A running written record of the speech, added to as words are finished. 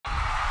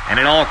And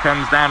it all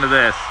comes down to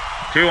this.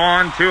 2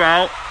 on, 2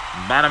 out.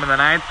 Bottom of the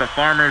ninth. The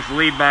Farmers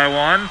lead by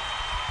 1.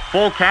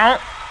 Full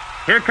count.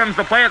 Here comes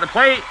the play at the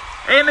plate.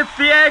 And it's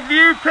the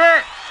AgView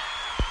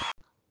pitch.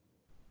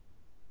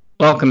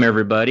 Welcome,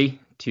 everybody,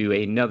 to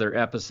another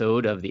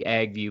episode of the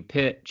AgView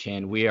pitch.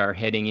 And we are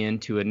heading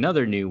into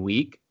another new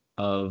week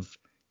of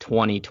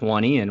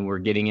 2020. And we're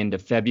getting into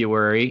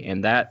February.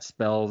 And that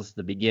spells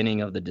the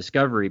beginning of the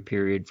discovery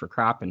period for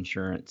crop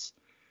insurance.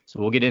 So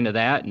we'll get into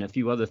that and a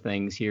few other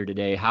things here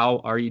today.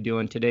 How are you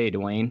doing today,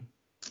 Duane?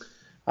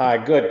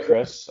 Good,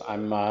 Chris.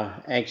 I'm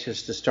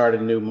anxious to start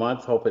a new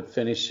month. Hope it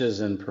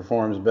finishes and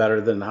performs better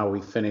than how we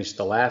finished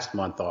the last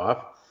month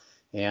off.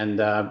 And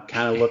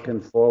kind of looking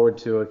forward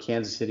to a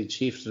Kansas City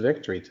Chiefs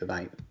victory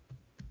tonight.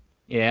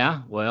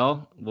 Yeah,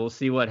 well, we'll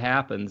see what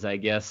happens. I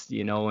guess,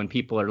 when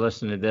people are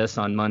listening to this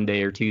on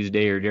Monday or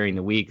Tuesday or during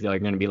the week, they're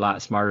going to be a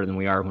lot smarter than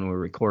we are when we're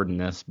recording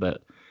this.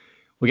 But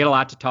we got a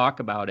lot to talk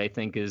about, I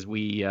think, as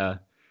we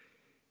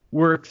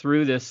work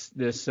through this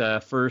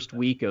first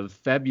week of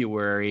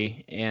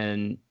February,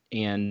 and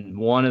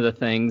one of the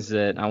things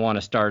that I want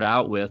to start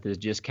out with is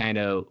just kind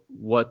of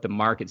what the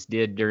markets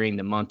did during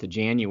the month of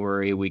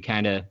January. We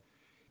kind of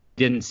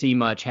didn't see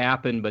much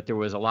happen, but there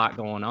was a lot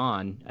going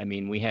on. I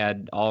mean, we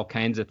had all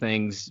kinds of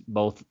things,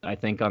 both I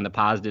think on the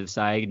positive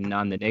side and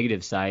on the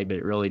negative side, but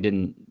it really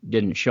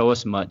didn't show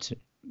us much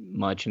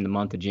in the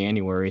month of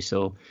January.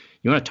 So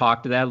you want to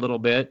talk to that a little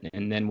bit,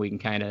 and then we can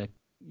kind of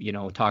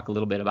talk a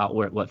little bit about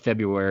what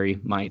February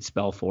might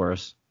spell for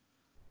us.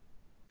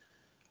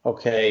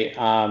 Okay,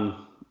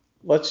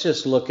 let's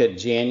just look at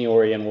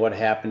January and what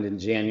happened in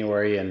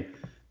January. And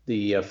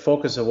the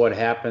focus of what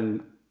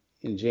happened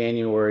in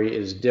January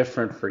is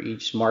different for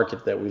each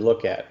market that we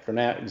look at. For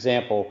that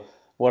example,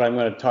 what I'm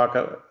going to talk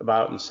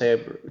about and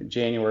say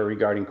January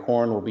regarding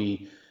corn will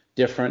be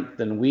different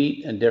than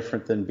wheat and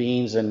different than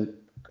beans, and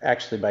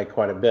actually by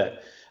quite a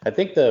bit. I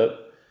think the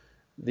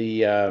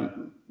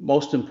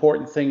most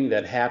important thing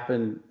that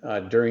happened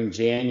during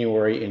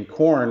January in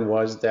corn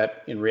was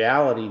that in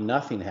reality,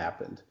 nothing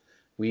happened.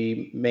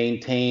 We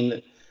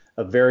maintained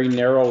a very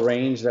narrow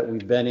range that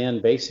we've been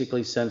in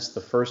basically since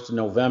the 1st of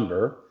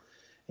November.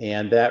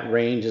 And that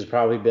range has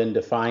probably been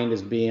defined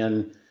as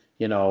being,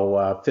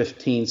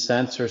 15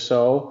 cents or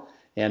so.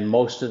 And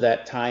most of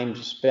that time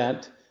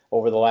spent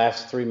over the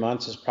last 3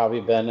 months has probably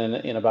been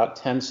in about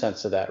 10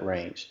 cents of that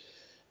range.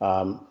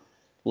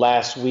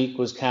 Last week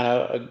was kind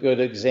of a good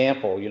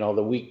example.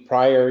 The week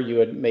prior, you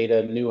had made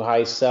a new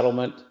high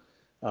settlement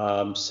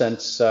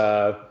since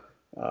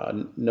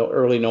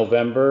early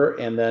November.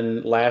 And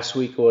then last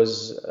week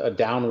was a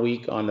down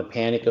week on the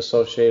panic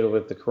associated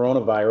with the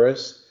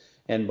coronavirus.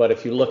 But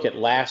if you look at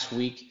last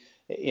week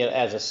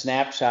as a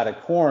snapshot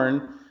of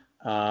corn,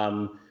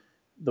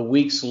 the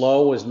week's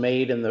low was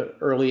made in the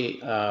early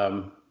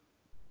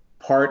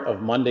part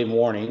of Monday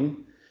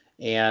morning.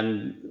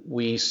 And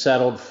we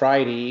settled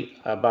Friday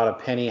about a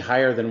penny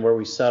higher than where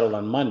we settled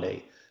on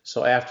Monday.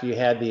 So after you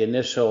had the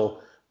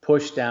initial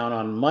push down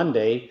on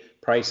Monday,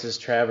 prices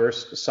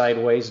traversed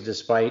sideways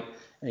despite,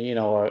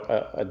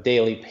 a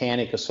daily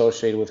panic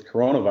associated with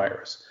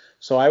coronavirus.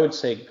 So I would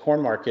say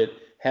corn market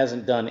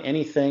hasn't done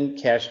anything.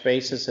 Cash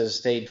basis has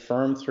stayed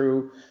firm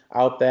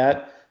throughout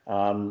that.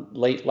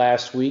 Late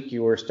last week,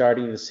 you were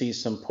starting to see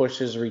some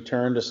pushes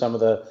return to some of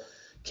the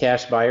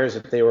cash buyers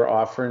that they were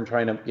offering,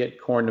 trying to get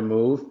corn to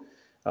move.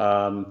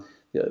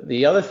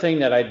 The other thing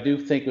that I do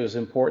think was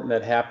important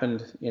that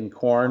happened in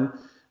corn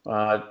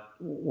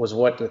was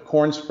what the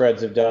corn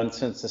spreads have done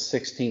since the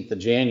 16th of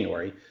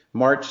January.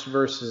 March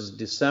versus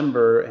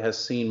December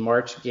has seen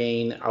March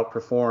gain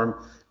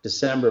outperform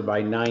December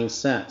by 9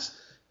 cents.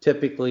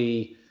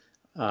 Typically,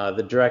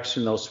 the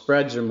direction those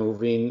spreads are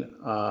moving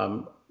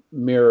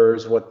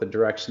mirrors what the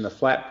direction the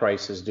flat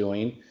price is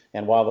doing.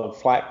 And while the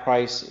flat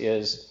price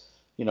is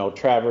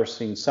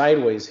traversing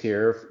sideways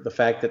here, the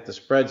fact that the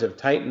spreads have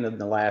tightened in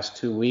the last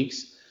 2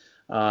 weeks,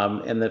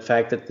 and the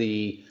fact that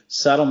the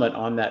settlement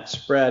on that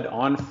spread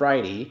on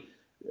Friday,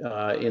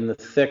 in the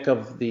thick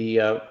of the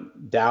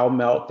Dow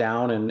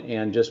meltdown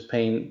and just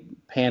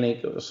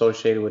panic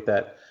associated with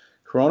that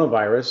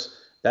coronavirus,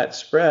 that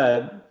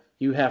spread,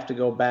 you have to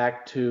go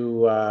back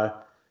to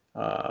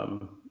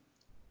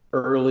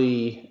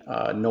early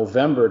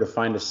November to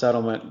find a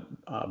settlement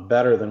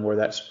better than where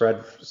that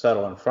spread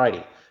settled on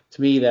Friday.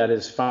 To me, that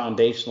is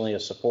foundationally a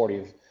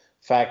supportive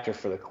factor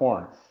for the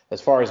corn. As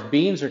far as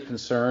beans are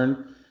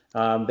concerned,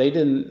 they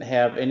didn't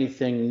have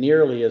anything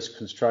nearly as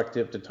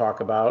constructive to talk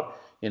about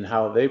in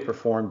how they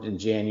performed in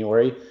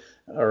January.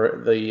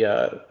 Or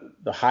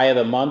the high of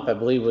the month, I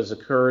believe,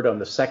 occurred on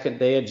the second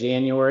day of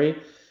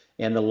January,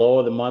 and the low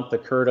of the month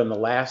occurred on the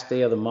last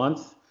day of the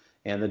month.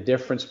 And the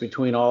difference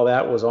between all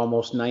that was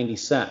almost 90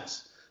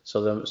 cents.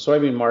 So the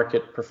soybean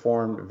market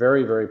performed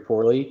very, very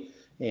poorly,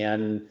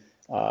 and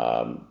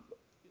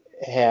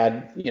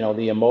had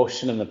the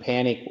emotion and the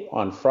panic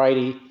on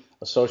Friday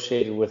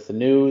associated with the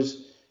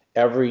news.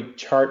 Every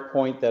chart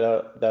point that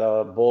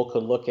a bull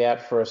could look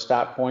at for a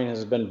stop point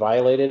has been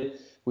violated.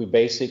 We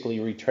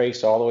basically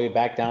retraced all the way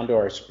back down to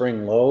our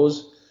spring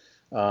lows.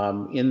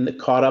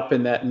 caught up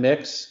in that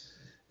mix,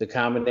 the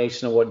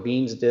combination of what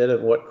beans did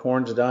and what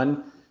corn's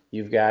done.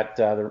 You've got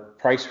the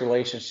price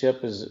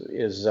relationship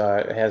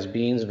has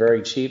beans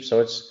very cheap,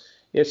 so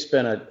it's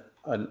been a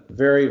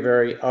very,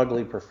 very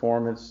ugly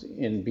performance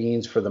in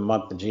beans for the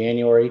month of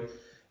January.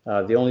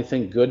 The only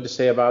thing good to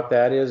say about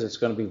that is it's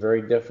going to be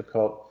very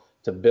difficult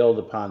to build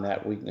upon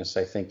that weakness,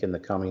 I think, in the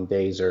coming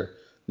days or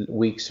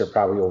weeks or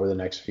probably over the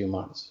next few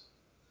months.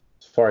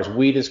 As far as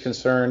wheat is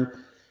concerned,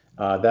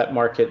 that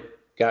market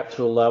got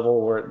to a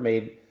level where it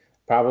made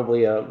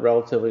probably a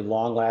relatively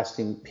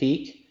long-lasting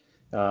peak.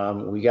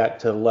 We got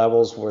to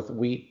levels with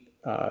wheat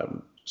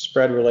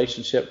spread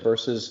relationship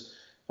versus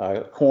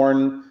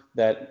corn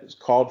that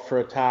called for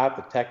a top.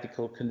 The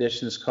technical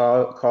conditions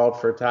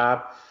called for a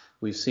top.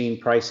 We've seen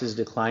prices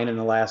decline in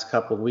the last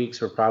couple of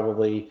weeks. We're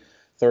probably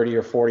 30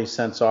 or 40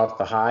 cents off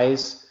the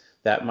highs.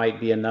 That might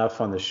be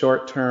enough on the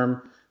short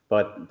term,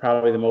 but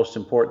probably the most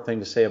important thing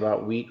to say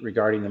about wheat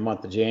regarding the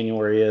month of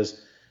January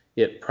is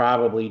it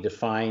probably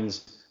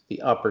defines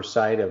the upper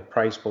side of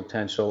price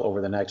potential over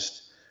the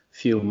next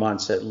few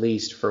months at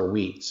least for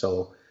wheat.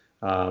 So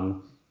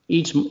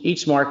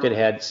each market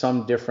had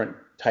some different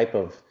type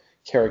of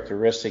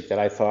characteristic that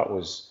I thought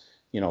was,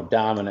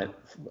 dominant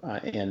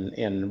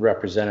and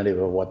representative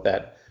of what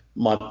that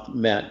month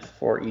meant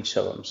for each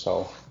of them.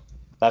 So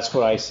that's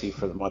what I see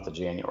for the month of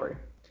January.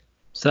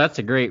 So that's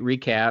a great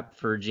recap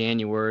for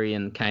January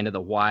and kind of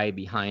the why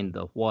behind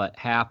the what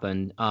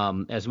happened.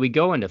 As we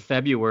go into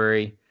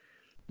February,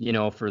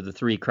 for the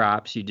three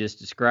crops you just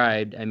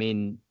described, I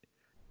mean,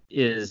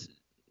 there's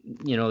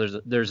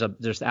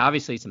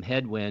obviously some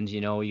headwinds.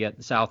 You got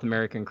the South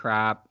American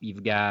crop,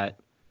 you've got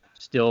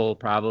still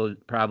probably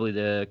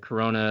the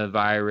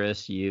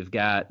coronavirus, you've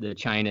got the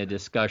China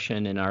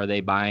discussion, and are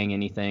they buying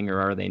anything or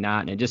are they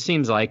not? And it just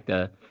seems like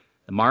the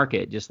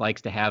market just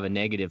likes to have a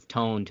negative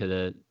tone to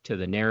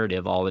the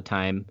narrative all the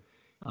time.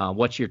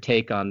 What's your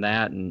take on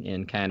that,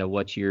 and kind of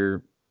what's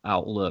your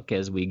outlook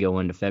as we go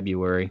into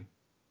February?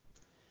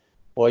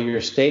 Well,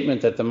 your statement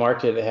that the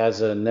market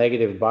has a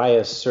negative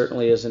bias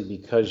certainly isn't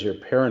because you're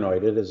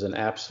paranoid. It is an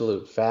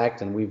absolute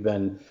fact, and we've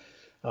been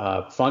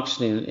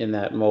functioning in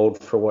that mode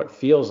for what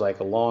feels like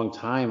a long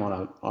time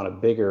on a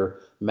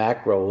bigger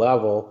macro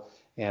level,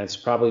 and it's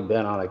probably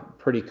been on a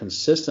pretty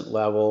consistent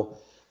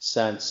level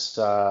since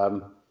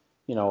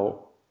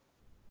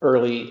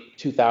early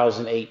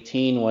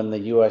 2018 when the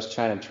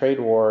U.S.-China trade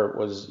war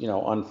was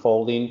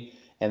unfolding,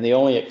 and the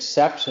only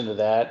exception to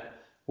that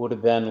would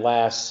have been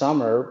last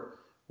summer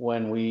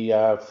when we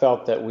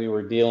felt that we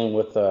were dealing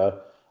with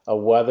a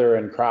weather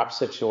and crop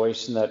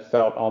situation that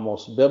felt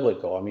almost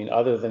biblical. I mean,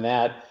 other than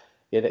that,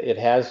 it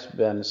has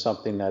been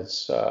something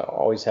that's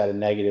always had a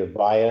negative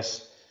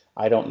bias.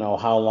 I don't know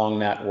how long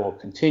that will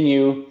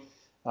continue,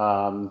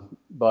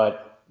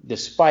 but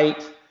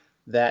despite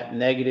that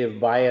negative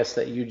bias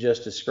that you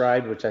just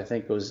described, which I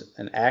think was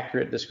an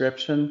accurate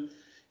description,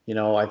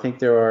 I think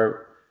there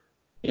are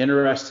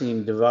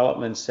interesting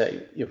developments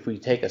that if we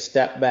take a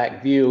step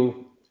back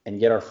view and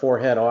get our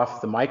forehead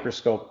off the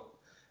microscope,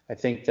 I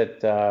think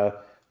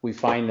that we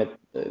find that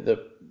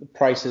the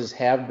prices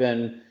have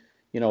been,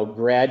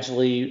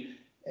 gradually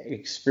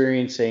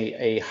experiencing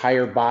a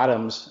higher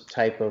bottoms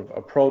type of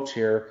approach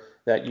here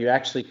that you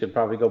actually could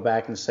probably go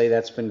back and say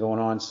that's been going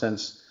on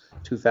since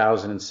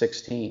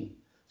 2016.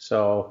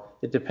 So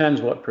it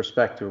depends what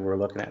perspective we're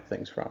looking at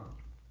things from.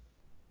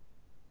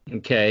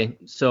 Okay,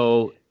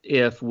 so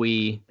if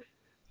we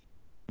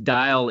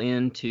dial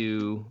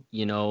into,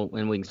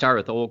 and we can start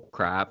with old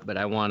crop, but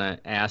I want to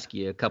ask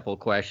you a couple of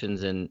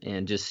questions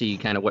and just see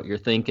kind of what you're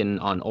thinking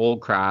on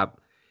old crop.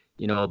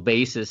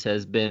 Basis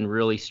has been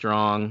really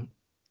strong,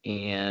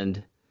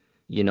 and,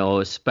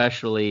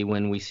 especially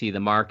when we see the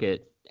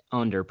market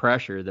under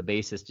pressure, the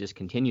basis just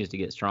continues to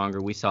get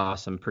stronger. We saw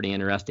some pretty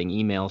interesting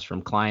emails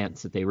from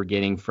clients that they were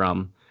getting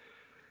from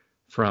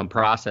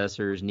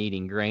processors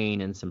needing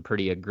grain, and some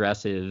pretty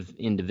aggressive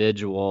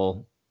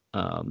individual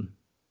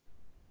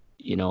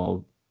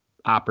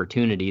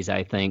opportunities,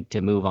 I think,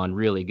 to move on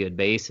really good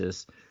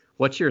basis.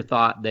 What's your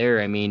thought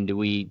there? I mean, do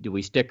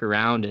we stick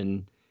around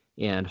and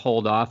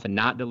hold off and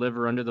not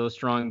deliver under those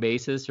strong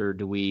basis, or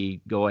do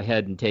we go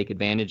ahead and take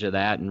advantage of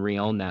that and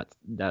re-own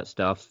that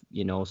stuff,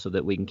 so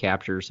that we can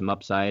capture some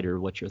upside? Or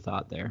what's your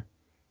thought there?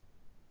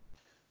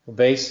 The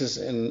basis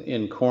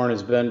in corn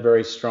has been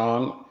very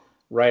strong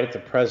right at the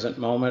present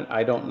moment.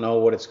 I don't know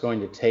what it's going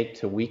to take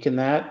to weaken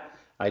that.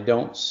 I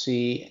don't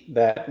see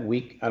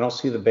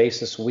the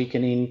basis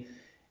weakening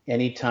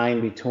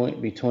anytime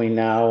between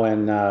now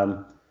and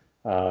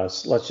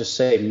let's just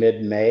say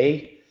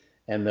mid-May.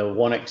 And the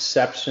one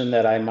exception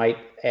that I might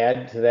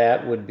add to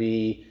that would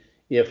be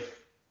if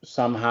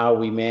somehow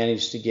we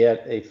manage to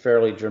get a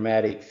fairly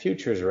dramatic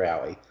futures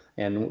rally.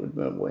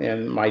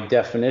 And my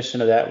definition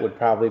of that would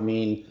probably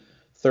mean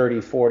 30,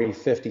 40,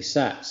 50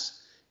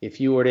 cents. If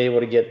you were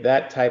able to get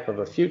that type of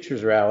a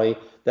futures rally,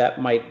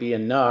 that might be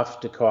enough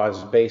to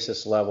cause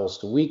basis levels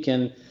to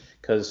weaken,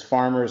 because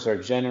farmers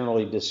are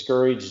generally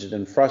discouraged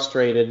and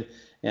frustrated,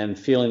 and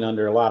feeling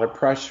under a lot of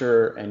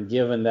pressure, and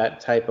given that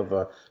type of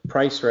a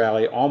price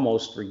rally,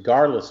 almost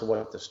regardless of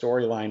what the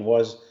storyline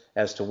was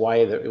as to why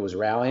it was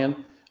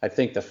rallying, I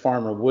think the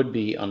farmer would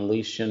be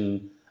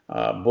unleashing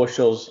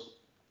bushels,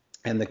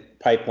 and the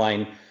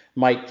pipeline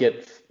might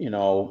get,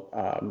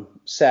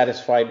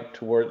 satisfied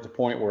toward the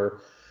point where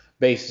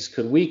basis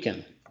could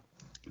weaken.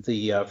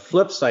 The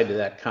flip side to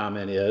that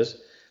comment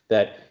is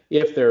that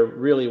if there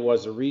really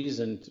was a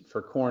reason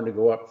for corn to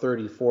go up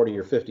 30, 40,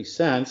 or 50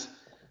 cents,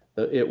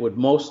 it would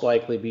most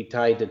likely be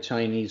tied to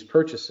Chinese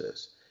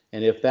purchases.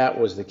 And if that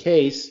was the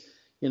case,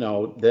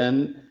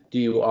 then do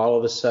you all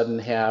of a sudden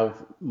have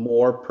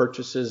more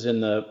purchases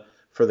in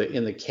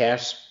the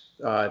cash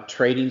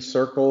trading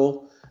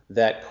circle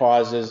that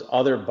causes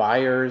other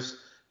buyers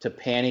to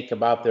panic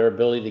about their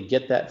ability to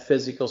get that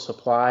physical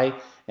supply,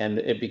 and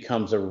it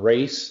becomes a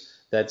race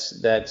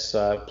that's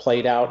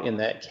played out in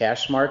that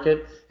cash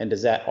market? And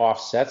does that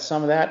offset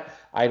some of that?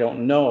 I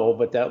don't know,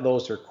 but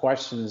those are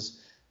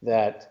questions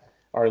that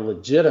are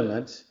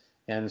legitimate.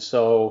 And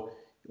so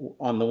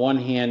on the one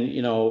hand,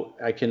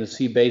 I can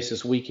see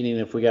basis weakening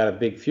if we got a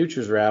big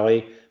futures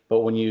rally,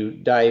 but when you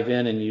dive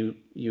in and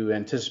you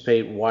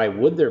anticipate why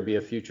would there be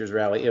a futures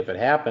rally if it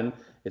happened,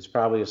 it's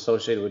probably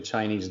associated with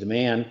Chinese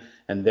demand,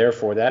 and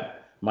therefore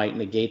that might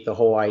negate the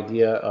whole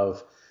idea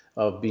of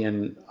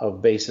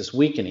basis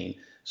weakening.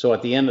 So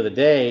at the end of the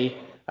day,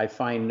 I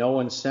find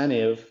no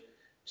incentive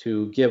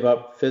to give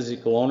up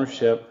physical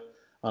ownership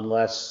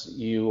unless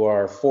you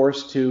are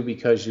forced to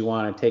because you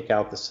want to take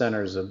out the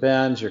centers of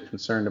bends, you're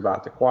concerned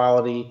about the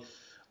quality,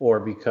 or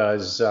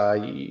because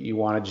you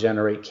want to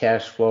generate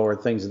cash flow or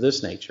things of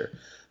this nature.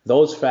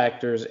 Those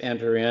factors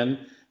enter in,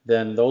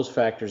 then those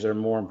factors are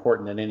more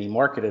important than any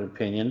marketed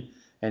opinion,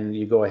 and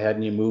you go ahead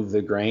and you move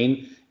the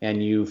grain,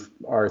 and you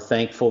are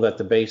thankful that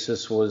the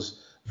basis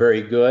was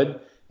very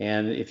good.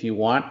 And if you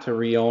want to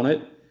re-own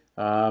it,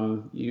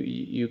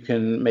 you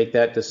can make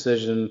that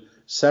decision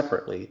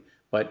separately.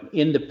 But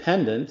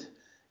independent,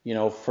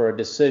 for a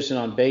decision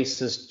on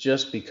basis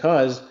just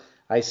because,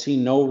 I see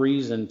no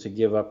reason to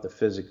give up the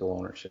physical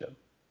ownership.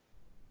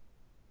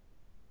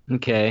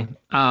 Okay.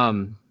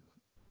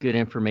 Good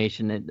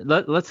information.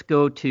 Let's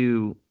go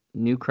to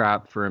new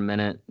crop for a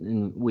minute.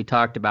 And we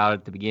talked about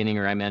at the beginning,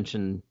 or I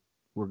mentioned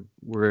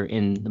we're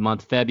in the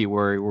month of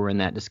February, we're in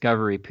that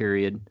discovery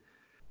period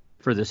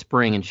for the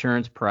spring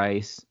insurance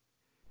price.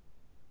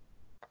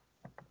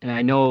 And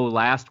I know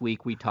last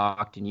week we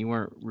talked and you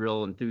weren't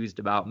real enthused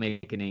about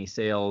making any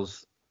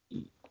sales,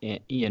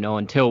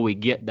 until we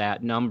get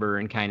that number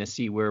and kind of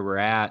see where we're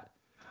at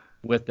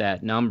with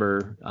that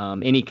number.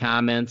 Any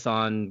comments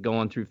on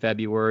going through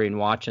February and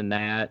watching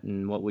that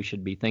and what we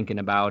should be thinking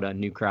about on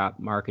new crop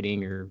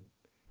marketing or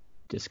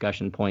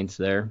discussion points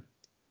there?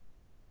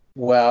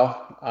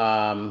 Well,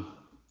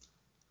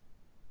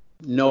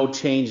 no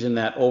change in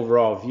that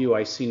overall view.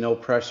 I see no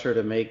pressure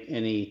to make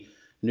any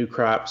new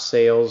crop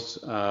sales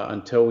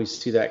until we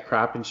see that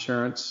crop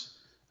insurance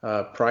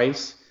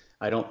price.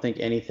 I don't think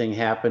anything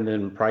happened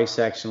in price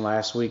action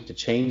last week to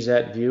change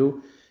that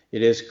view.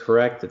 It is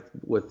correct that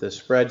with the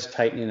spreads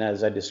tightening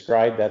as I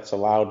described, that's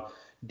allowed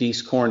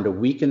D's corn to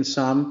weaken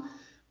some,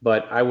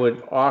 but I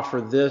would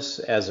offer this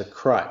as a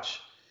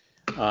crutch.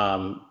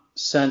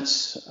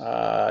 Since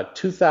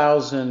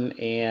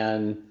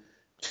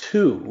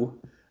 2002,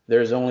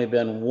 there's only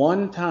been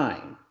one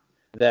time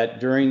that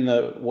during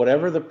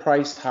whatever the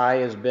price high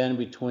has been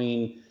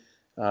between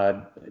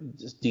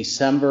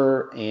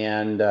December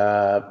and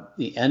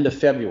the end of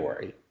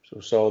February.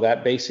 So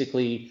that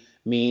basically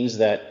means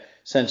that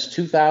since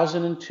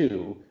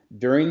 2002,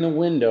 during the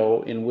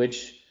window in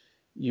which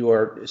you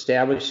are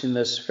establishing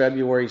this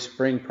February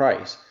spring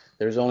price,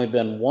 there's only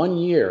been 1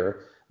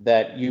 year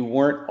that you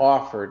weren't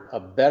offered a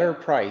better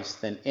price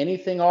than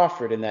anything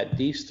offered in that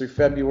Dec through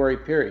February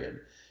period.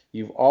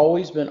 You've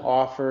always been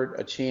offered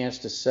a chance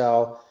to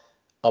sell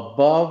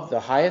above the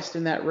highest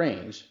in that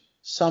range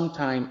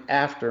sometime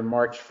after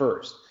March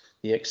 1st.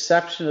 The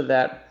exception of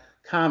that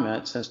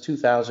comment since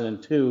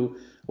 2002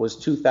 was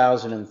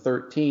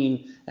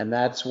 2013, and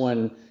that's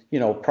when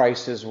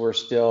prices were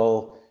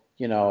still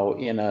in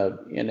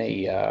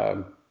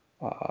a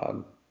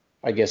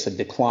I guess a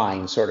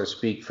decline, so to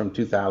speak, from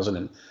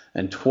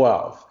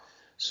 2012.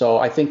 So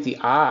I think the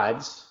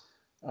odds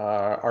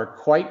are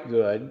quite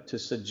good to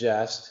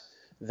suggest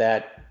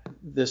that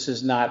this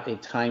is not a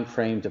time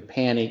frame to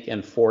panic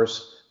and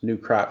force new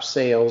crop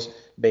sales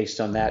based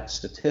on that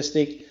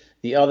statistic.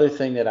 The other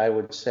thing that I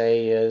would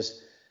say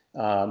is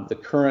the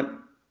current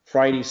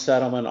Friday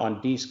settlement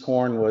on D's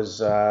corn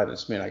was, I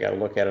got to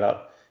look at it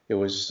up. It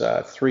was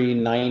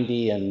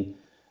 $3.90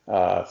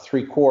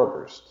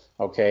 3/4.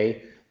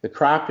 Okay. The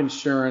crop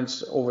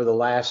insurance over the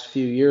last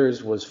few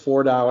years was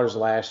 $4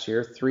 last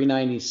year,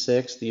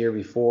 $3.96 the year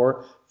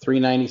before,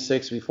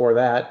 $3.96 before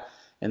that,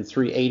 and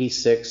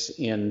 $3.86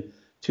 in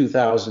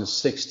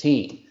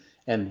 2016.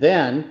 And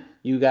then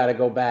you got to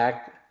go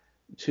back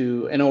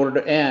to, in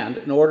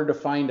order to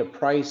find a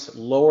price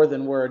lower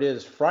than where it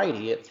is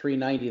Friday at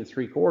 $3.90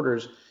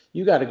 3/4,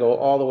 you got to go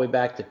all the way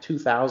back to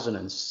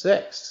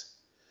 2006.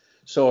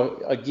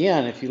 So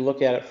again, if you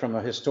look at it from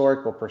a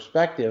historical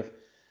perspective,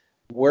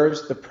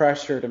 where's the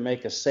pressure to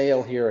make a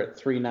sale here at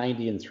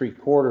 390 and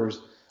 3/4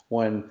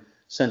 when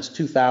since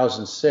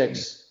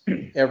 2006,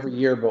 every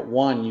year but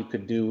one, you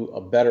could do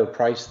a better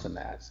price than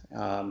that.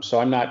 So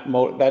I'm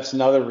not, that's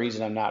another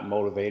reason I'm not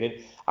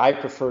motivated. I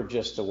prefer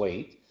just to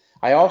wait.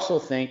 I also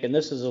think, and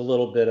this is a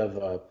little bit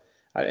of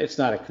it's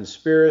not a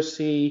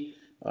conspiracy,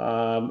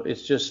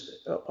 it's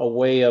just a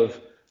way of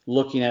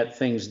looking at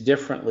things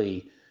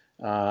differently,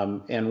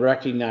 and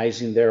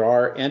recognizing there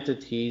are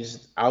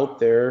entities out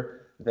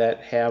there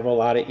that have a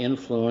lot of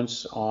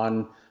influence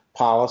on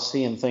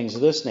policy and things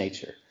of this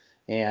nature.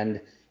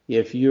 And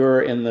if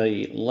you're in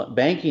the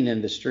banking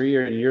industry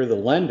and you're the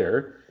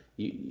lender,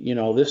 you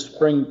know, this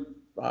spring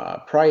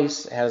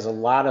price has a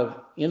lot of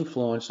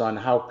influence on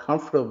how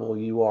comfortable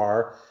you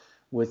are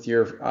with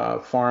your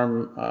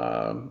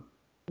farm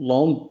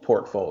loan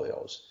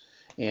portfolios.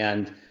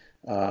 And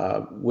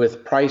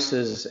with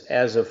prices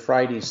as of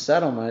Friday's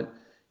settlement,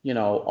 you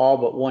know, all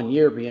but 1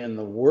 year being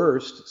the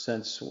worst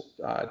since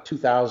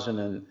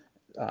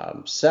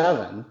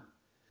 2007,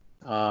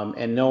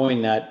 and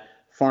knowing that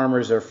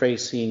farmers are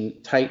facing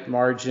tight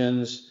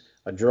margins,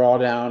 a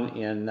drawdown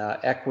in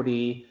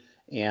equity,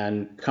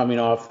 and coming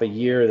off a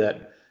year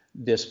that,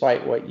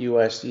 despite what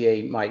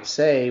USDA might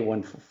say,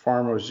 when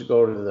farmers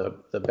go to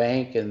the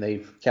bank and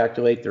they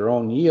calculate their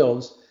own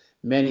yields,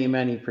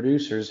 many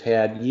producers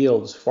had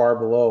yields far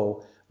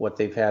below what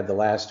they've had the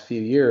last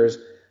few years,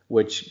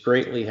 which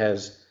greatly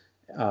has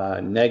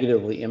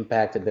negatively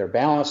impacted their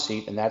balance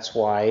sheet. And that's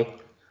why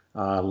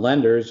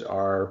lenders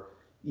are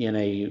in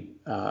a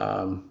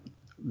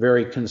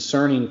very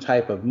concerning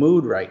type of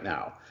mood right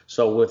now.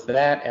 So with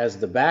that as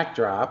the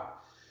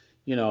backdrop,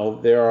 you know,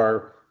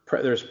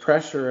 there's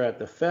pressure at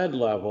the Fed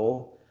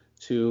level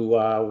to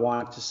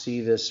want to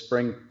see this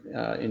spring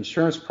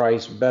insurance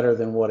price better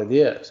than what it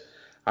is.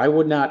 I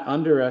would not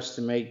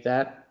underestimate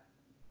that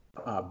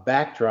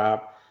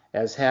backdrop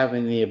as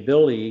having the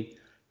ability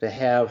to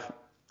have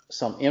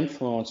some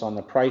influence on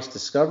the price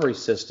discovery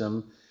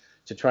system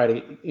to try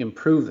to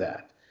improve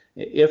that.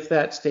 If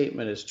that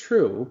statement is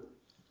true,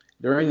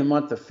 during the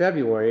month of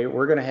February,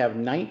 we're going to have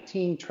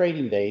 19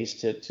 trading days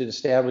to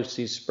establish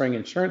these spring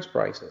insurance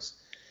prices.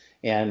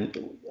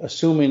 And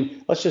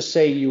assuming, let's just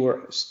say you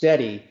were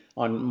steady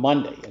on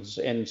Monday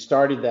and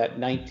started that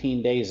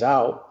 19 days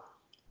out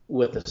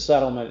with a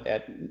settlement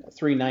at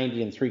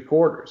 390 and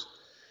 3/4.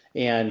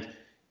 And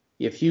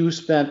if you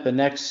spent the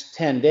next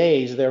 10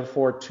 days,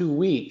 therefore 2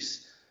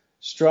 weeks,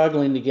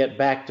 struggling to get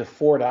back to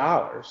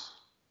 $4,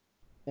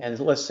 and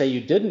let's say you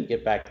didn't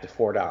get back to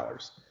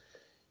 $4,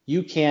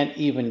 you can't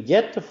even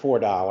get to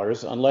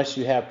 $4 unless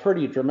you have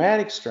pretty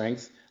dramatic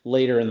strength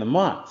later in the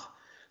month.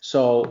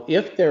 So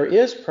if there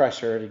is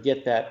pressure to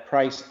get that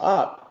price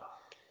up,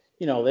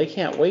 you know, they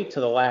can't wait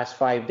to the last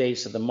 5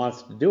 days of the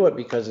month to do it,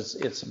 because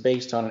it's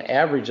based on an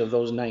average of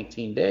those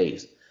 19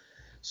 days.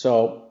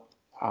 So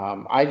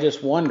I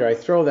just wonder, I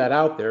throw that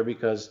out there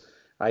because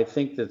I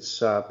think that's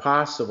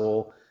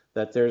possible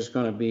that there's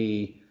going to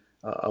be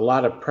a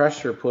lot of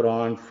pressure put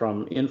on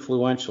from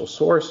influential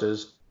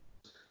sources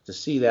to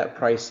see that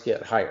price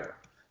get higher.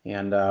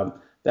 And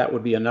that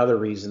would be another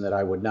reason that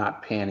I would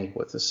not panic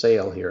with the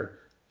sale here.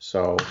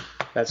 So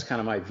that's kind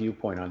of my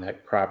viewpoint on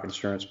that crop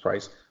insurance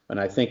price. And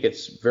I think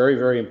it's very,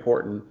 very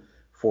important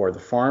for the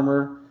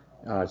farmer.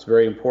 It's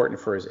very important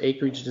for his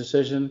acreage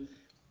decision.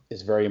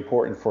 It's very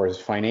important for his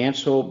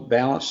financial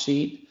balance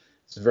sheet.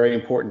 It's very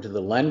important to the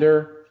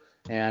lender.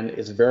 And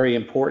it's very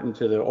important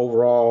to the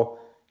overall,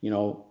 you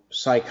know,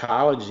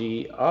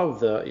 psychology of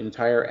the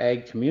entire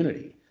ag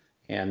community.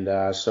 And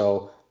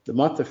so the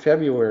month of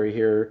February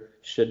here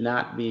should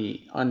not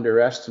be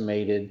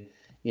underestimated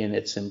in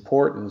its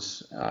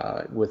importance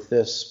with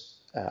this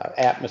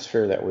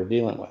atmosphere that we're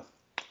dealing with.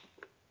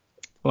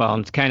 Well,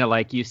 it's kind of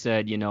like you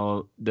said, you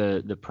know,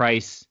 the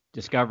price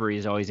discovery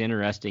is always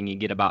interesting. You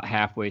get about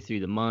halfway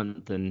through the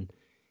month and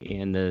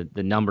the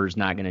number's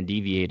not going to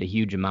deviate a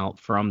huge amount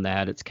from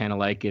that. It's kind of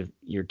like if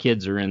your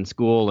kids are in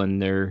school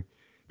and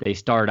they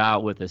start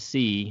out with a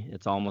C,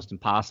 it's almost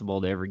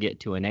impossible to ever get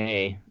to an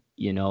A,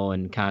 you know,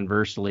 and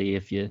conversely,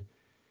 if you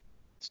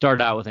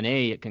start out with an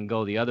A, it can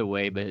go the other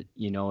way, but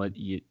you know,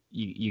 you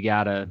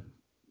gotta,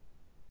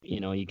 you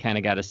know, you kind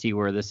of got to see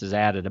where this is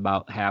at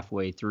about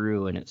halfway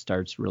through, and it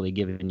starts really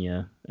giving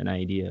you an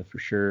idea for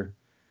sure.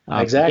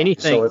 Exactly.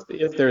 So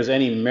if there's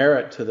any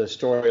merit to the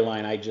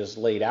storyline I just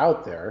laid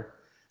out there,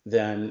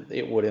 then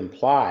it would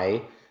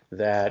imply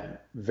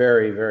that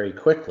very, very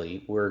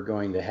quickly we're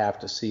going to have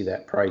to see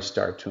that price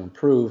start to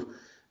improve.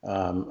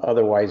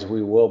 Otherwise,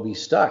 we will be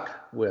stuck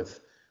with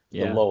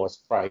the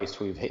lowest price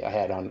we've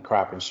had on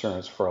crop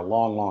insurance for a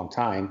long, long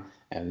time.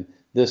 And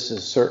this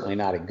is certainly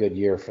not a good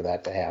year for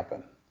that to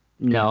happen.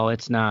 No,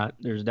 it's not.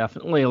 There's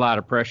definitely a lot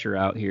of pressure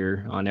out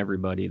here on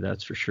everybody,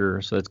 that's for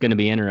sure. So it's going to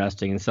be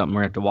interesting and something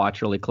we're going to have to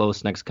watch really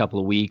close next couple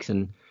of weeks.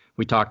 And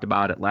we talked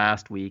about it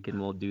last week,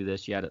 and we'll do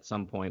this yet at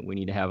some point. We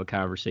need to have a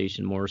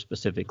conversation more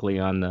specifically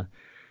on the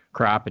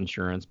crop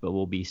insurance, but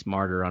we'll be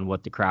smarter on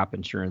what the crop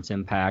insurance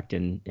impact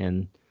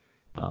and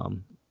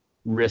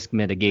risk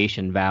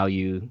mitigation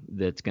value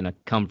that's going to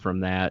come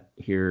from that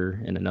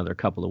here in another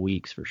couple of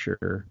weeks for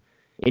sure.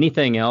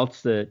 Anything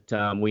else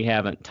that we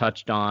haven't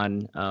touched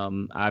on?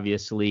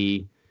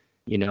 Obviously,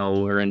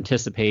 we're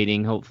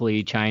anticipating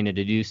hopefully China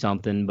to do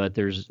something, but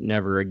there's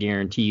never a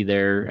guarantee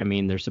there. I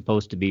mean, they're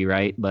supposed to be,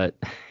 right? But,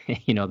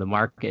 the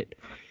market,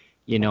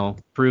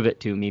 prove it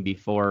to me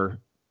before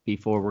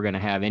we're going to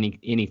have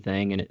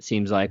anything. And it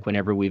seems like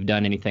whenever we've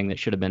done anything that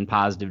should have been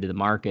positive to the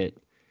market,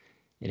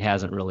 it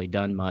hasn't really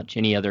done much.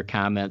 Any other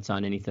comments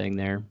on anything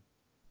there?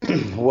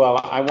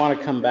 Well, I want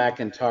to come back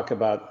and talk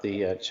about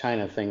the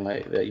China thing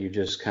that you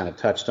just kind of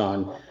touched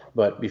on.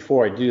 But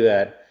before I do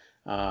that,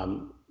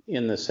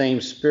 in the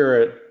same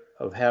spirit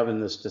of having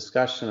this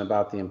discussion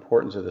about the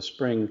importance of the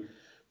spring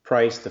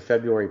price, the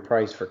February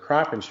price for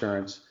crop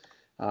insurance,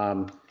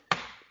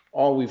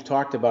 all we've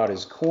talked about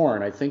is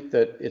corn. I think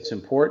that it's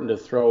important to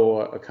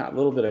throw a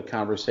little bit of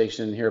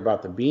conversation in here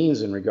about the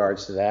beans in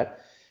regards to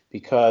that,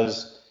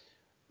 because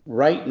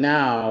right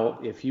now,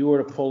 if you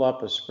were to pull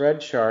up a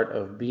spread chart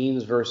of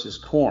beans versus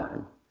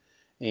corn,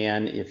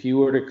 and if you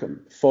were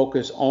to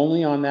focus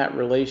only on that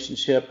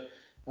relationship,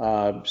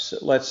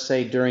 let's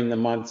say during the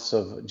months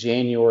of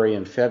January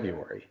and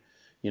February,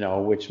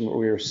 which we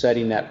were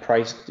setting that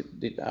price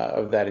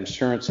of that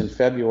insurance in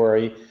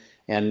February,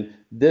 and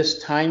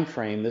this time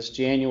frame, this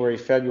January,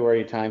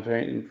 February time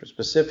frame,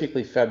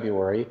 specifically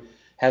February,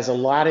 has a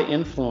lot of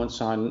influence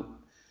on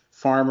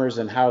farmers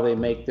and how they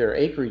make their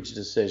acreage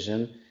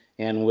decision.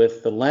 And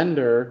with the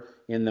lender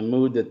in the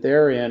mood that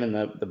they're in and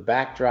the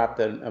backdrop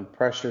of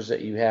pressures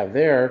that you have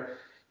there,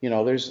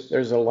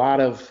 there's a lot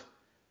of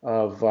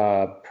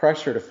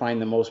pressure to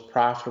find the most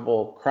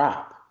profitable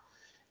crop.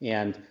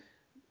 And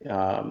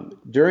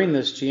during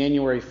this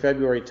January,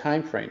 February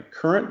timeframe,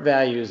 current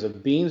values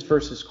of beans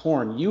versus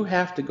corn, you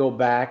have to go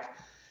back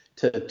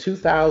to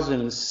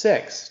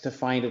 2006 to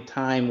find a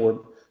time where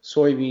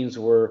soybeans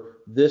were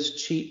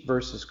this cheap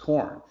versus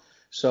corn.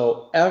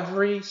 So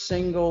every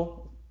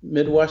single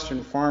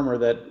Midwestern farmer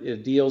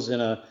that deals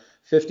in a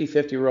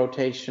 50-50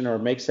 rotation or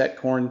makes that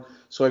corn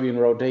soybean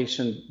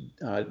rotation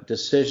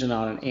decision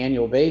on an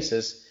annual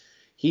basis,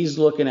 he's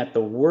looking at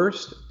the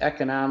worst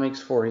economics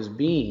for his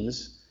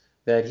beans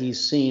that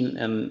he's seen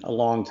in a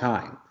long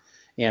time.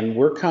 And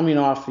we're coming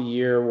off a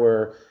year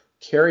where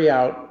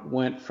carryout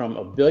went from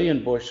 1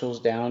 billion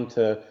bushels down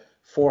to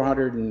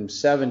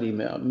 470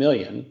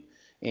 million,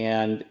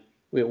 and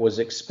it was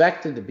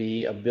expected to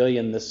be 1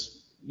 billion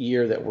this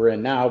year that we're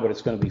in now, but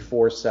it's going to be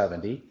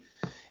 470.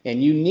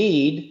 And you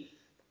need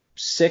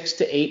 6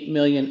 to 8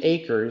 million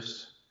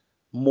acres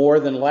more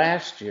than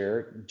last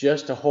year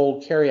just to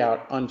hold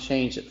carryout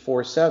unchanged at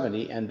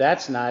 470, and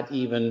that's not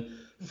even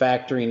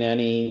factoring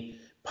any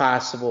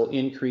possible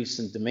increase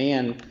in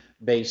demand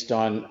based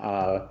on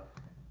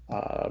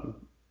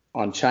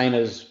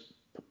China's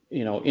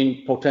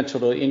potential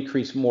to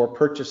increase more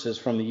purchases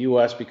from the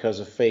U.S.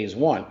 because of phase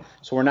one.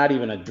 So we're not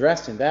even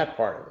addressing that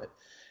part of it.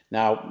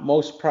 Now,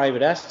 most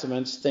private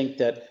estimates think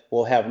that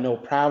we'll have no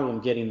problem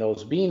getting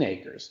those bean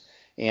acres,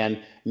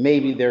 and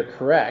maybe they're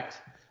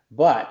correct,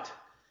 but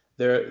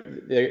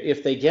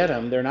if they get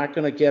them, they're not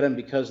going to get them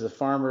because the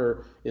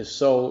farmer is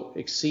so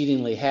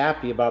exceedingly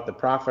happy about the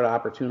profit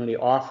opportunity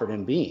offered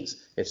in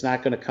beans. It's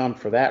not going to come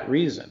for that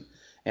reason.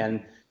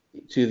 And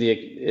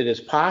it is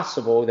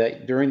possible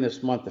that during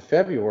this month of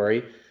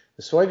February,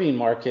 the soybean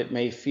market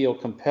may feel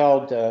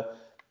compelled to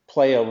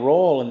play a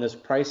role in this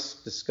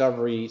price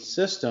discovery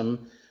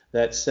system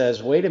that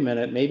says, wait a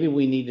minute, maybe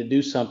we need to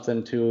do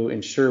something to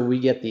ensure we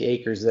get the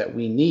acres that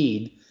we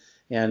need.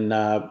 And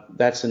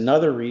that's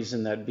another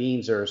reason that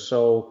beans are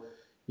so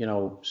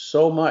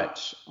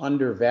much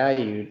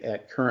undervalued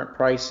at current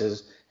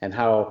prices, and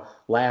how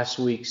last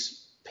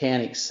week's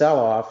panic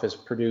sell-off has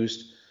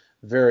produced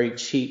very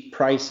cheap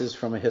prices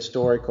from a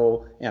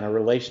historical and a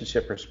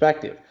relationship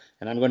perspective.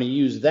 And I'm going to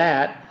use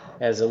that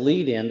as a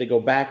lead-in to go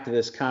back to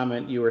this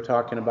comment you were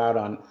talking about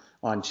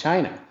on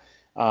China.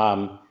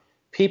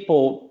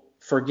 People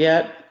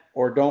forget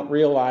or don't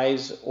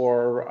realize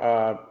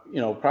or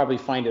probably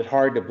find it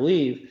hard to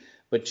believe,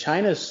 but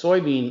China's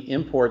soybean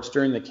imports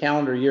during the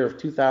calendar year of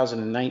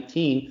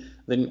 2019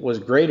 was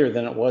greater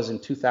than it was in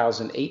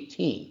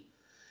 2018.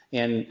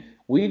 And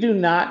we do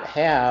not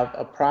have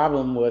a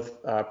problem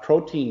with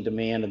protein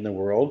demand in the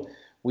world.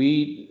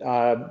 If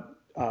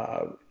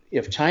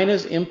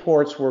China's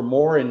imports were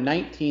more in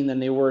 19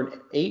 than they were in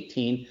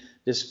 18,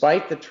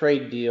 despite the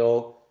trade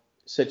deal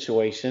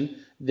situation,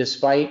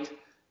 despite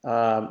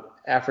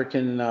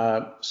African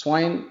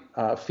swine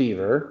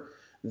fever,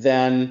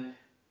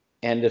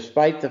 and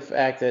despite the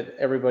fact that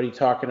everybody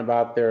talking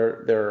about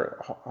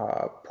their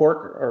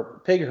pork or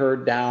pig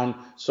herd down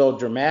so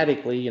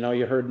dramatically,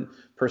 you heard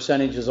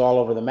percentages all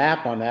over the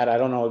map on that. I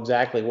don't know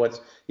exactly what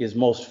is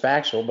most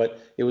factual, but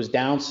it was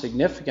down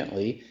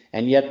significantly,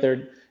 and yet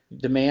their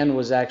demand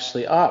was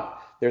actually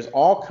up. There's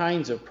all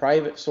kinds of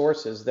private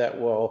sources that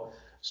will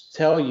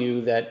tell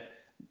you that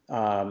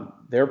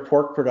their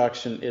pork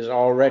production is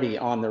already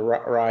on the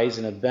rise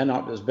and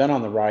has been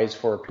on the rise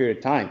for a period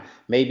of time.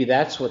 Maybe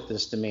that's what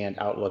this demand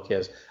outlook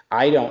is.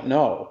 I don't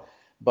know.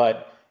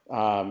 But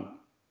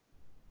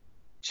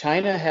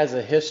China has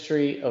a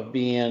history of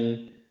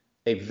being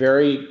a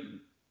very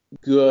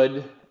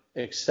good,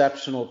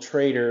 exceptional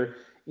trader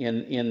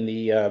in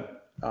the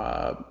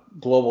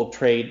global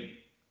trade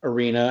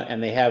arena,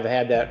 and they have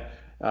had that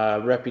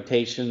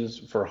reputations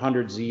for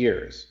hundreds of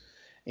years.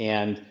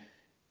 And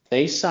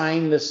they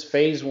signed this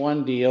phase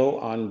one deal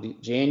on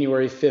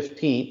January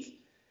 15th.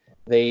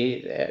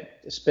 They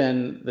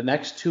spend the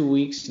next 2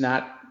 weeks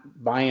not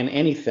buying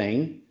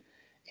anything.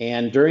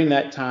 And during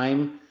that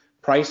time,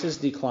 prices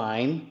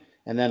decline.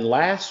 And then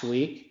last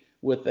week,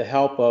 with the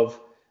help of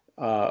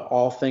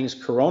all things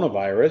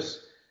coronavirus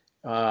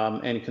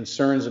and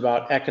concerns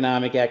about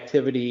economic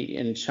activity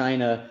in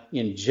China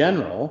in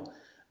general,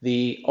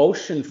 the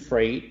ocean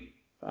freight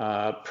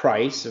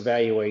price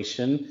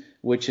evaluation,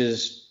 which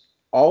is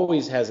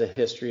always has a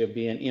history of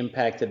being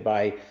impacted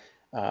by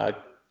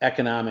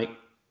economic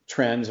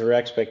trends or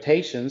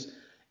expectations,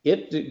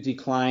 it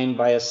declined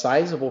by a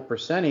sizable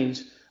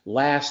percentage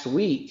last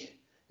week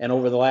and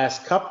over the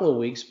last couple of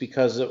weeks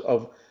because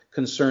of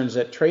concerns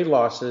that trade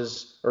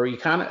losses or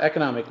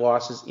economic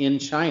losses in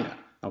China.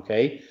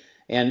 Okay,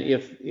 and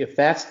if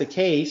that's the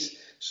case,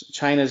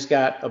 China's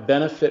got a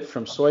benefit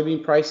from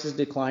soybean prices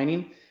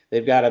declining.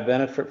 They've got a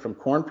benefit from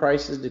corn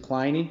prices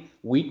declining,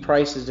 wheat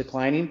prices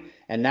declining,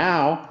 and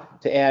now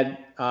to add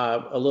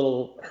a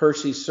little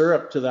Hershey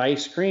syrup to the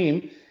ice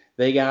cream,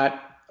 they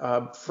got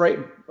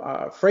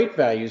freight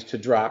values to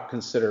drop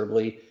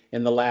considerably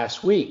in the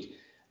last week.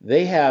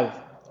 They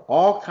have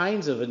all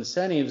kinds of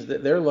incentives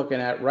that they're looking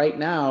at right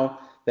now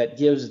that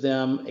gives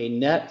them a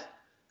net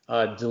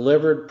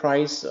delivered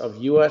price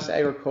of U.S.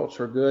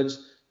 agricultural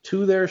goods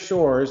to their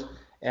shores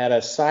at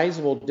a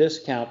sizable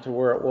discount to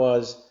where it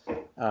was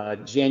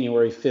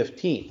January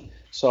 15th.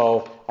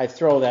 So I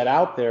throw that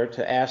out there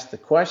to ask the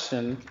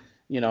question,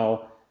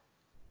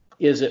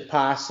 is it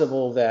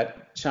possible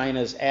that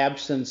China's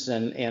absence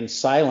and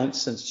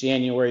silence since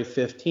January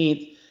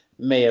 15th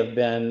may have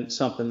been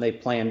something they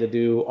planned to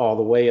do all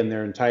the way in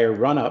their entire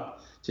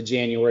run-up to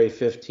January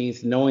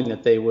 15th, knowing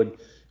that they would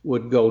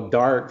go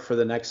dark for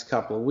the next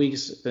couple of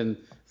weeks and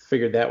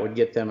figured that would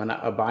get them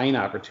a buying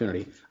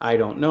opportunity? I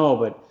don't know,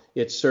 but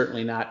it's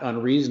certainly not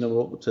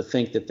unreasonable to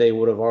think that they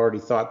would have already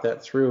thought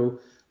that through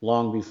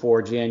long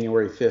before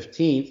January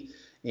 15th.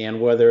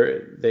 And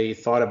whether they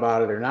thought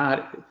about it or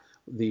not,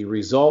 the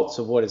results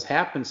of what has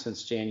happened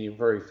since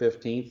January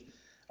 15th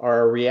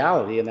are a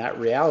reality. And that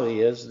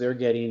reality is they're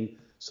getting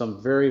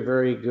some very,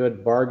 very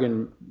good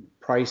bargain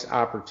price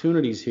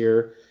opportunities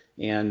here.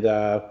 And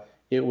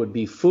it would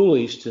be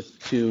foolish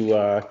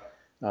to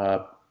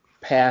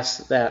pass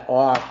that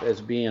off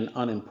as being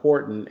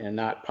unimportant and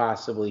not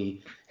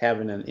possibly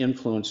having an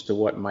influence to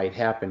what might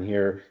happen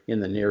here in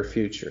the near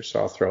future. So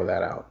I'll throw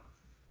that out.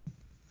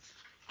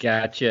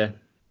 Gotcha.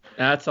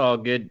 That's all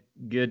good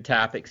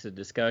topics of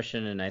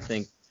discussion, and I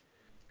think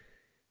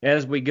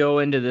as we go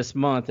into this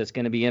month, it's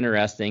going to be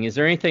interesting. Is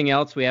there anything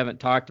else we haven't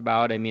talked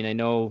about? I mean, I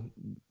know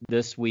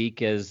this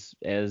week as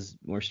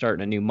we're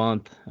starting a new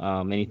month,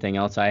 anything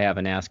else I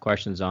haven't asked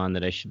questions on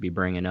that I should be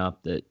bringing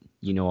up that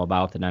you know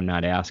about that I'm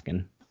not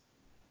asking?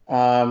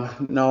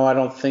 No, I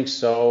don't think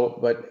so.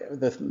 But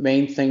the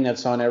main thing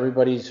that's on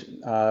everybody's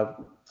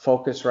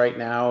focus right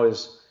now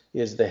is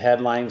the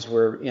headlines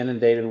we're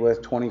inundated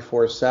with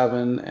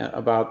 24/7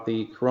 about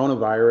the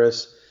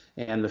coronavirus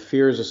and the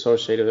fears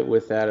associated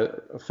with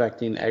that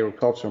affecting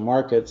agricultural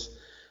markets.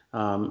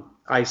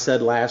 I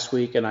said last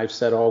week, and I've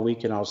said all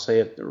week, and I'll say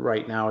it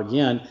right now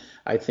again,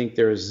 I think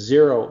there is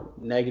zero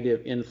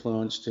negative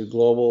influence to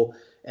global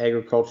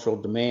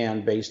agricultural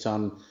demand based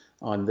on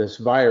this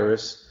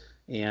virus.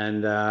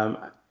 And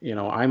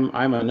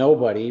I'm a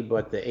nobody,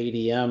 but the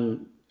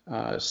ADM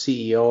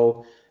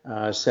CEO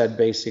said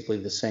basically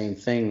the same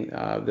thing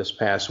this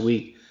past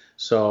week.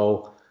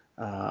 So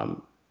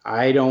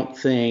I don't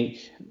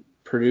think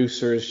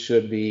producers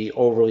should be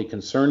overly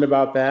concerned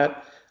about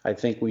that. I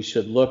think we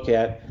should look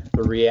at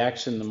the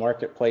reaction the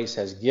marketplace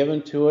has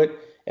given to it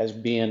as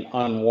being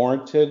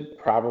unwarranted,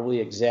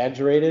 probably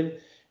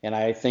exaggerated. And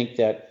I think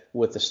that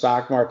with the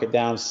stock market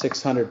down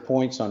 600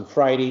 points on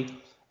Friday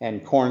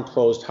and corn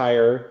closed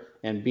higher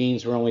and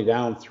beans were only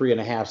down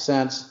 3.5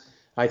 cents,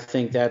 I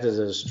think that is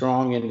a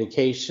strong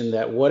indication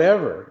that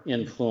whatever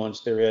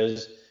influence there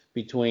is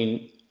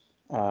between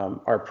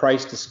our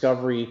price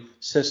discovery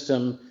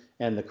system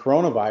and the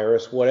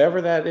coronavirus,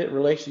 whatever that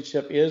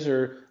relationship is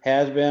or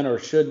has been or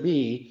should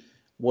be,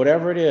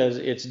 whatever it is,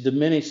 it's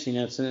diminishing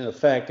its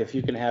effect if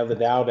you can have the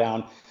Dow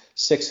down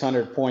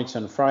 600 points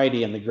on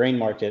Friday and the grain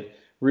market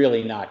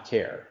really not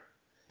care.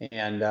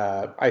 And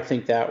I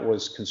think that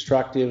was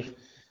constructive.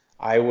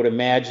 I would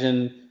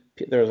imagine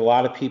there's a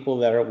lot of people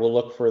that will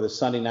look for the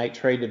Sunday night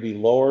trade to be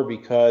lower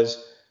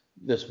because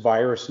this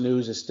virus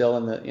news is still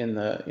in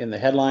the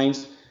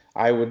headlines.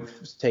 I would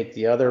take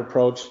the other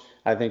approach.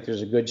 I think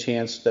there's a good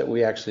chance that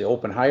we actually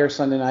open higher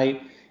Sunday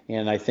night.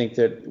 And I think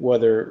that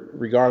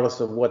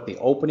regardless of what the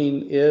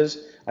opening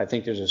is, I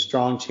think there's a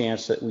strong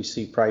chance that we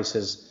see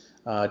prices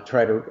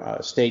try to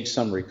stage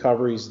some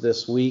recoveries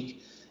this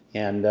week.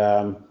 And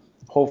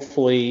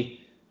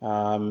hopefully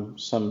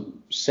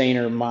some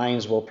saner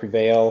minds will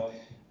prevail,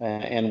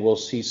 and we'll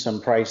see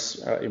some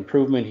price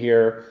improvement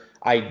here.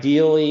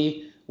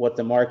 Ideally, what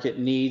the market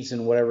needs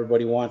and what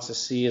everybody wants to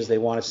see is they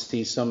want to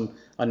see some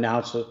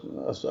announcement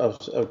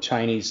of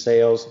Chinese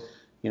sales.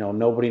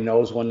 Nobody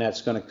knows when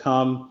that's going to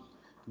come,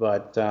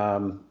 but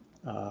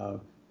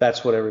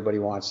that's what everybody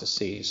wants to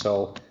see.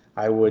 So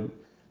I would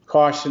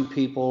caution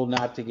people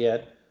not to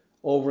get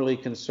overly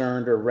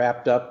concerned or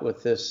wrapped up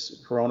with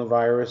this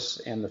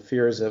coronavirus and the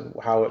fears of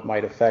how it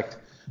might affect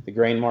the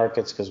grain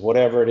markets, because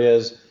whatever it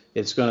is,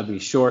 it's going to be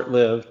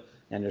short-lived,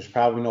 and there's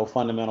probably no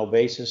fundamental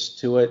basis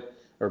to it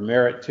or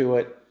merit to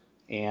it,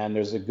 and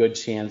there's a good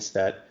chance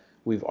that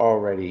we've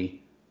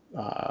already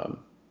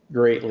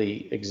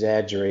greatly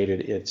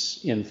exaggerated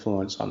its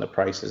influence on the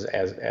prices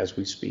as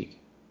we speak.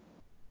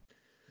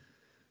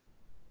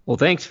 Well,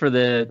 thanks for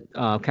the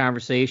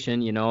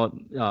conversation.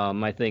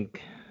 I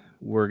think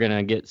we're going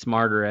to get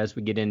smarter as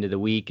we get into the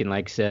week. And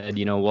like I said,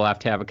 we'll have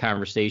to have a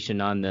conversation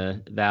on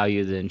the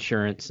value of the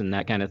insurance and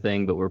that kind of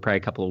thing, but we're probably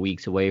a couple of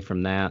weeks away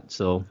from that.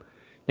 So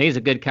I think it's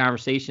a good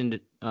conversation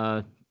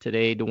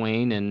today,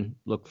 Duane, and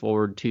look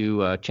forward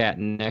to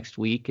chatting next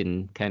week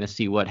and kind of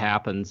see what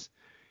happens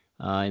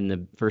in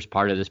the first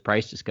part of this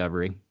price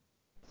discovery.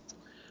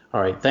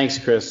 All right. Thanks,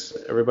 Chris.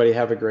 Everybody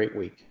have a great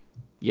week.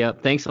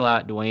 Yep. Thanks a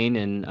lot, Duane,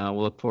 and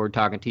we'll look forward to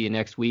talking to you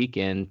next week.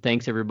 And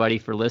thanks, everybody,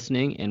 for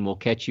listening, and we'll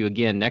catch you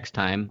again next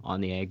time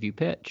on the AgView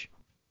Pitch.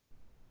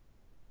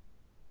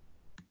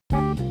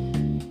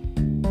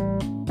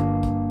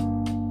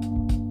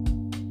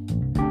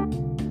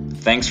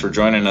 Thanks for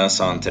joining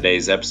us on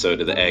today's episode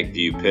of the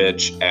AgView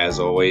Pitch. As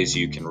always,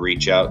 you can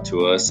reach out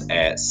to us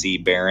at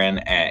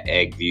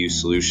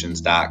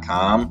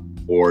cbarron@agviewsolutions.com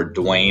or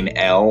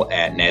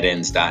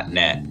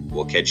DuaneL@netins.net.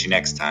 We'll catch you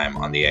next time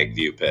on the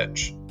AgView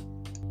Pitch.